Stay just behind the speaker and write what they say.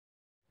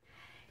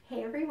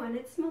Hey everyone,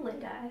 it's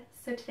Melinda.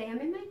 So today I'm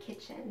in my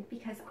kitchen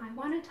because I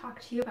want to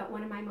talk to you about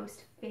one of my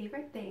most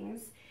favorite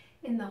things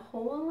in the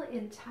whole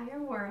entire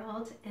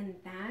world, and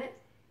that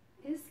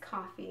is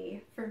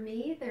coffee. For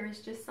me, there is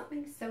just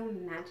something so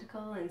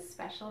magical and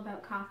special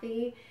about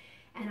coffee,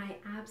 and I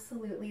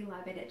absolutely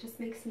love it. It just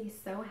makes me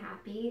so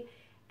happy,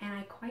 and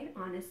I quite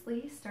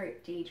honestly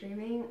start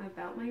daydreaming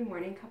about my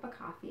morning cup of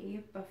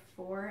coffee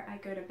before I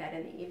go to bed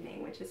in the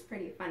evening, which is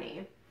pretty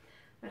funny.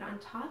 But on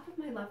top of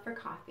my love for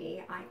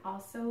coffee, I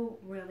also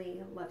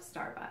really love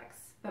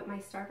Starbucks. But my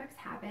Starbucks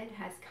habit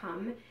has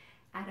come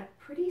at a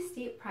pretty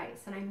steep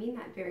price, and I mean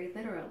that very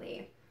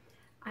literally.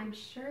 I'm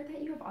sure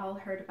that you have all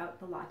heard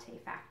about the latte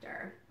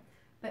factor.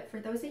 But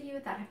for those of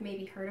you that have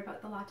maybe heard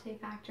about the latte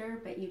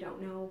factor, but you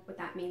don't know what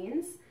that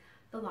means,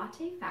 the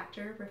latte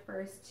factor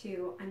refers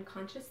to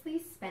unconsciously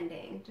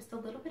spending just a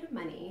little bit of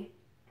money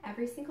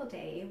every single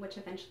day, which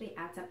eventually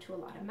adds up to a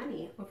lot of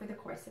money over the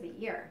course of a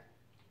year.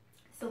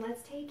 So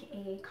let's take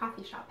a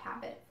coffee shop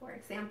habit, for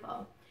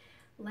example.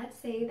 Let's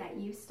say that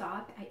you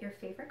stop at your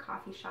favorite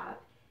coffee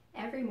shop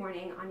every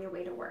morning on your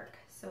way to work,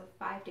 so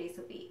 5 days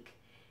a week.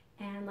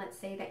 And let's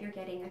say that you're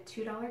getting a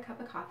 $2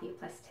 cup of coffee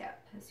plus tip.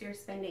 So you're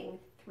spending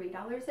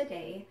 $3 a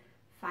day,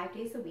 5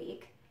 days a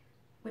week,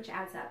 which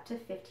adds up to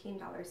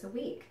 $15 a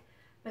week.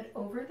 But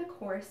over the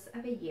course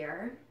of a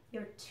year,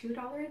 your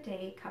 $2 a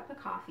day cup of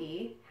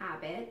coffee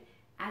habit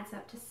adds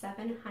up to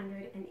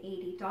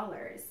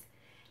 $780.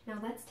 Now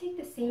let's take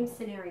the same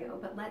scenario,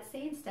 but let's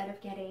say instead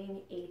of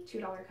getting a $2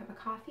 cup of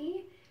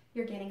coffee,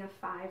 you're getting a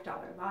 $5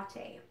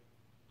 latte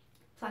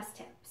plus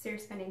tip. So you're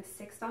spending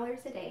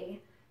 $6 a day,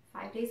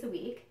 5 days a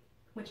week,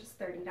 which is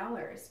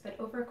 $30. But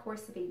over a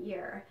course of a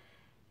year,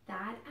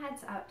 that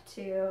adds up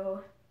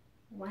to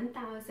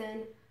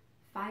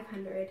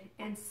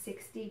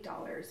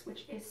 $1,560,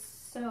 which is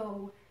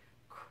so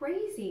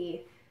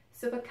crazy.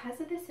 So because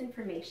of this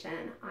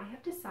information, I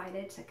have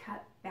decided to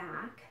cut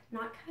back,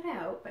 not cut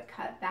out, but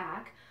cut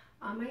back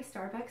on my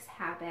Starbucks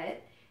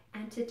habit.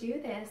 And to do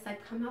this,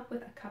 I've come up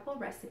with a couple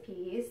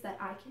recipes that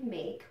I can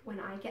make when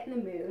I get in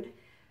the mood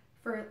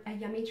for a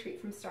yummy treat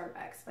from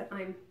Starbucks, but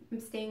I'm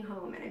staying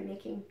home and I'm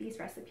making these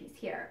recipes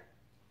here.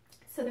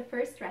 So the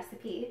first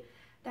recipe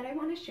that I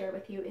want to share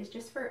with you is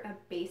just for a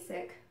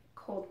basic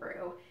cold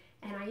brew.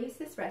 And I use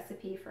this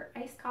recipe for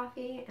iced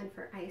coffee and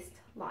for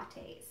iced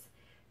lattes.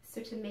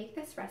 So to make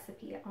this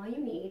recipe, all you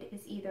need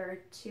is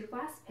either 2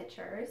 glass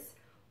pitchers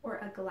or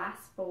a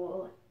glass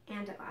bowl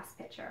and a glass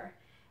pitcher.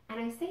 And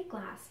I say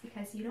glass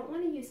because you don't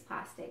want to use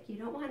plastic. You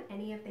don't want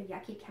any of the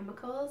yucky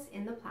chemicals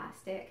in the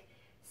plastic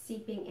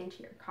seeping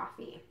into your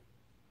coffee.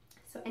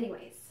 So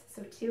anyways,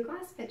 so 2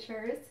 glass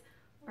pitchers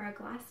or a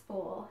glass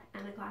bowl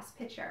and a glass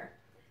pitcher.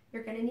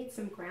 You're going to need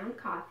some ground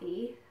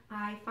coffee.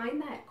 I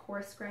find that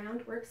coarse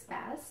ground works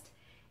best,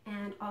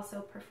 and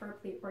also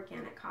preferably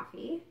organic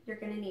coffee. You're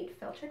going to need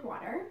filtered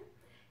water,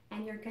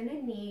 and you're going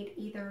to need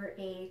either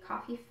a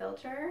coffee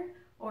filter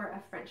or a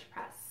French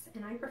press.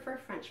 And I prefer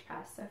French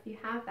press, so if you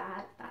have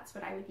that, that's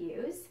what I would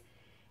use.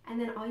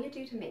 And then all you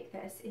do to make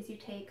this is you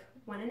take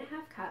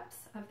 1.5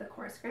 cups of the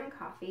coarse ground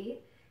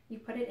coffee, you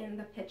put it in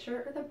the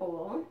pitcher or the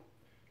bowl,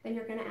 then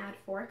you're going to add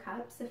 4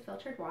 cups of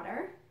filtered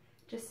water,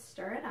 just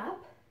stir it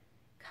up,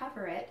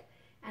 cover it,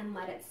 and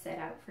let it sit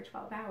out for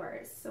 12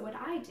 hours. So what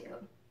I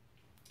do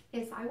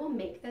is I will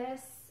make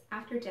this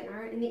after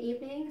dinner in the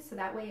evening, so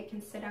that way it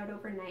can sit out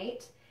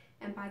overnight,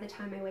 and by the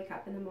time I wake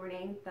up in the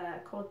morning,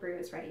 the cold brew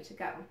is ready to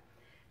go.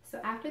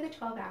 So after the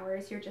 12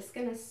 hours, you're just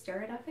gonna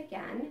stir it up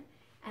again,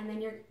 and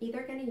then you're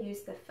either gonna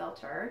use the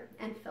filter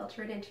and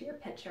filter it into your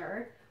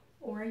pitcher,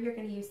 or you're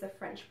gonna use the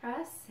French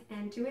press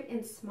and do it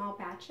in small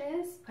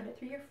batches, put it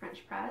through your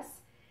French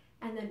press,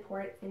 and then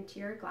pour it into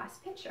your glass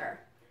pitcher.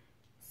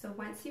 So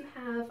once you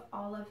have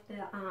all of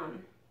the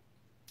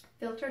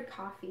filtered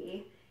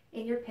coffee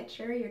in your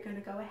pitcher, you're going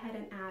to go ahead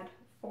and add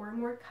 4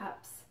 more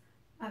cups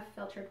of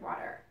filtered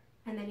water,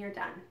 and then you're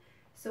done.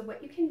 So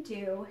what you can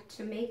do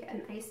to make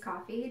an iced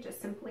coffee,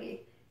 just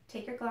simply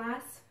take your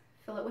glass,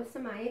 fill it with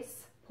some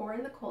ice, pour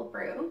in the cold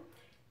brew,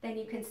 then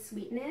you can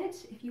sweeten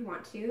it if you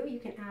want to. You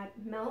can add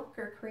milk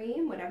or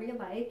cream, whatever you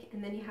like,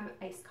 and then you have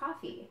iced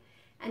coffee.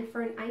 And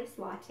for an iced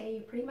latte,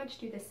 you pretty much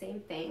do the same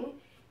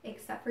thing,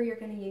 except for you're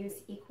going to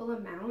use equal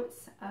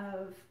amounts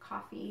of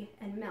coffee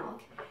and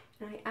milk.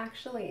 And I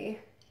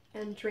actually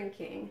am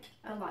drinking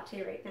a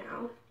latte right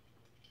now,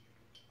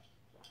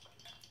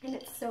 and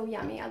it's so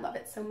yummy. I love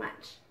it so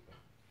much.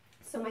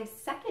 So my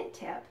second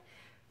tip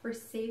for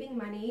saving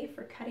money,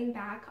 for cutting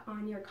back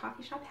on your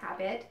coffee shop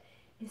habit,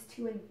 is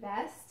to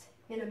invest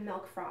in a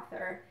milk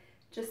frother,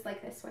 just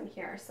like this one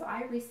here. So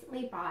I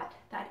recently bought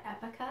that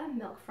Epica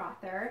Milk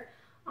Frother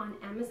on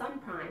Amazon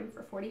Prime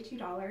for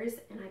 $42,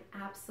 and I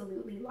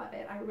absolutely love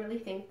it. I really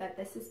think that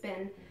this has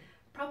been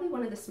probably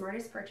one of the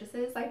smartest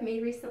purchases I've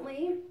made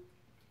recently.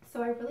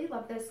 So I really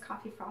love this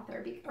coffee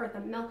frother, or the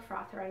milk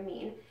frother I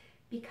mean,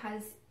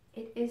 because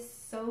it is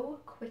so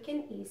quick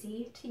and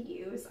easy to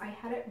use. I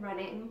had it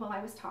running while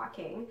I was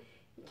talking.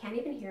 You can't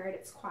even hear it,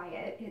 it's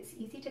quiet, it's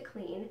easy to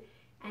clean,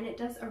 and it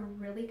does a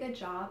really good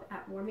job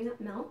at warming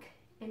up milk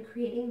and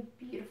creating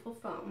beautiful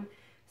foam.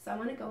 So I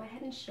want to go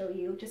ahead and show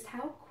you just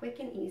how quick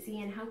and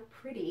easy and how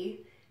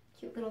pretty,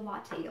 cute little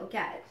latte you'll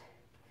get.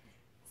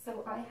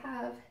 So I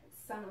have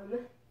some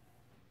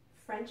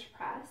French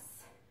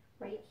press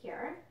right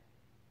here.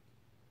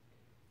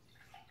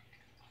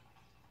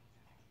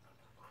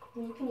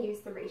 And you can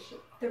use the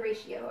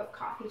ratio of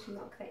coffee to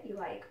milk that you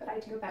like, but I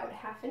do about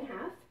half and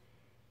half.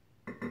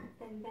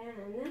 And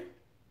then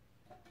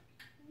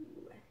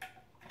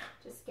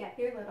just get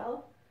your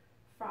little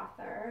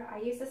frother. I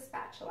use a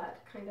spatula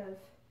to kind of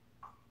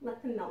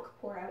let the milk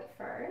pour out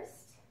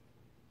first.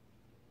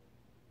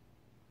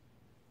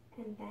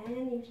 And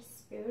then you just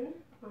spoon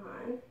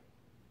on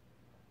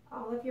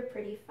all of your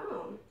pretty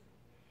foam.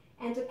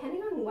 And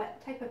depending on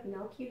what type of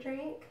milk you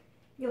drink,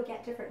 you'll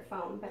get different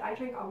foam, but I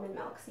drink almond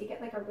milk, so you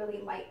get like a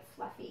really light,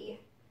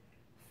 fluffy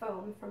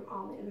foam from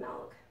almond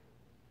milk.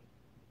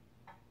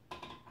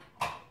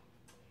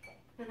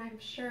 And I'm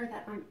sure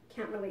that I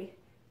can't really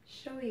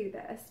show you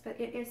this, but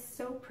it is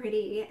so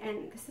pretty,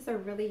 and this is a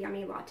really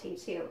yummy latte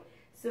too.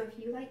 So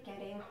if you like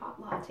getting hot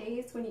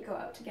lattes when you go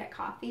out to get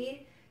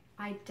coffee,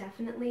 I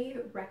definitely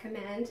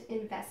recommend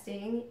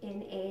investing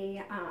in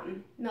a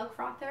milk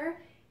frother,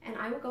 and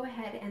I will go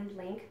ahead and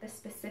link the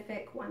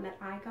specific one that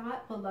I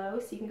got below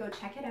so you can go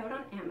check it out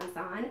on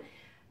Amazon.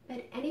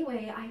 But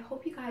anyway, I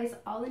hope you guys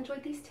all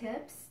enjoyed these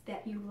tips,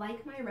 that you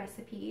like my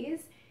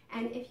recipes,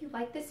 and if you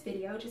like this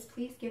video, just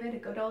please give it a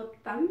good old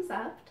thumbs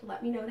up to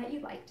let me know that you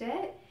liked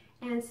it,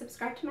 and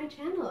subscribe to my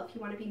channel if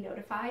you want to be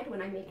notified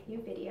when I make new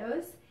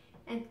videos.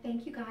 And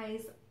thank you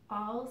guys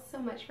all so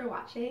much for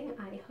watching.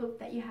 I hope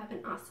that you have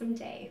an awesome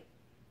day.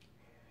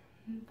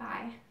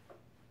 Bye.